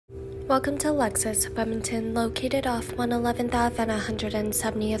Welcome to Lexus of Edmonton, located off 111th Ave and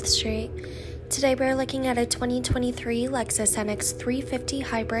 170th Street. Today we're looking at a 2023 Lexus NX 350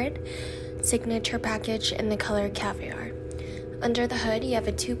 Hybrid Signature Package in the color Caviar. Under the hood, you have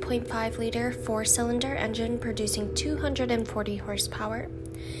a 2.5-liter four-cylinder engine producing 240 horsepower.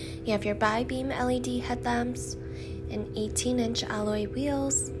 You have your bi-beam LED headlamps and 18-inch alloy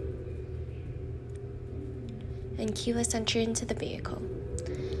wheels and keyless entry into the vehicle.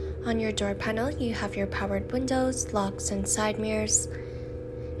 On your door panel, you have your powered windows, locks, and side mirrors,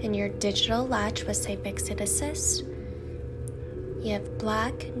 and your digital latch with Safe Exit Assist. You have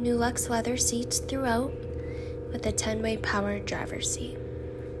black Nulux leather seats throughout with a 10-way powered driver's seat.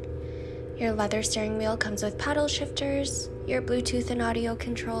 Your leather steering wheel comes with paddle shifters, your Bluetooth and audio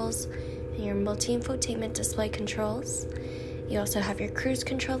controls, and your multi-infotainment display controls. You also have your cruise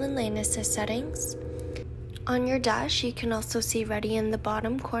control and lane assist settings. On your dash, you can also see ready in the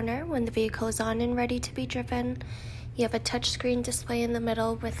bottom corner when the vehicle is on and ready to be driven. You have a touchscreen display in the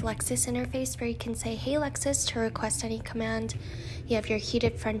middle with Lexus interface where you can say, "Hey Lexus," to request any command. You have your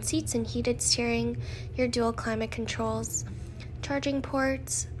heated front seats and heated steering, your dual climate controls, charging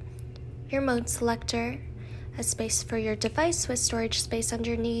ports, your mode selector, a space for your device with storage space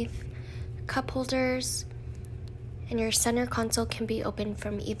underneath, cup holders, and your center console can be opened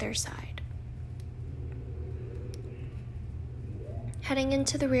from either side. Heading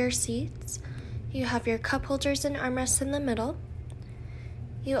into the rear seats, you have your cup holders and armrests in the middle.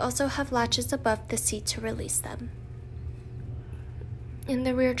 You also have latches above the seat to release them. In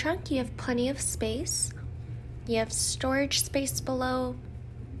the rear trunk, you have plenty of space. You have storage space below,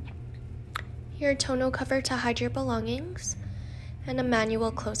 your tonneau cover to hide your belongings, and a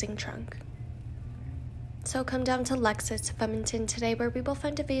manual closing trunk. So come down to Lexus of Edmonton today where we will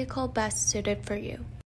find a vehicle best suited for you.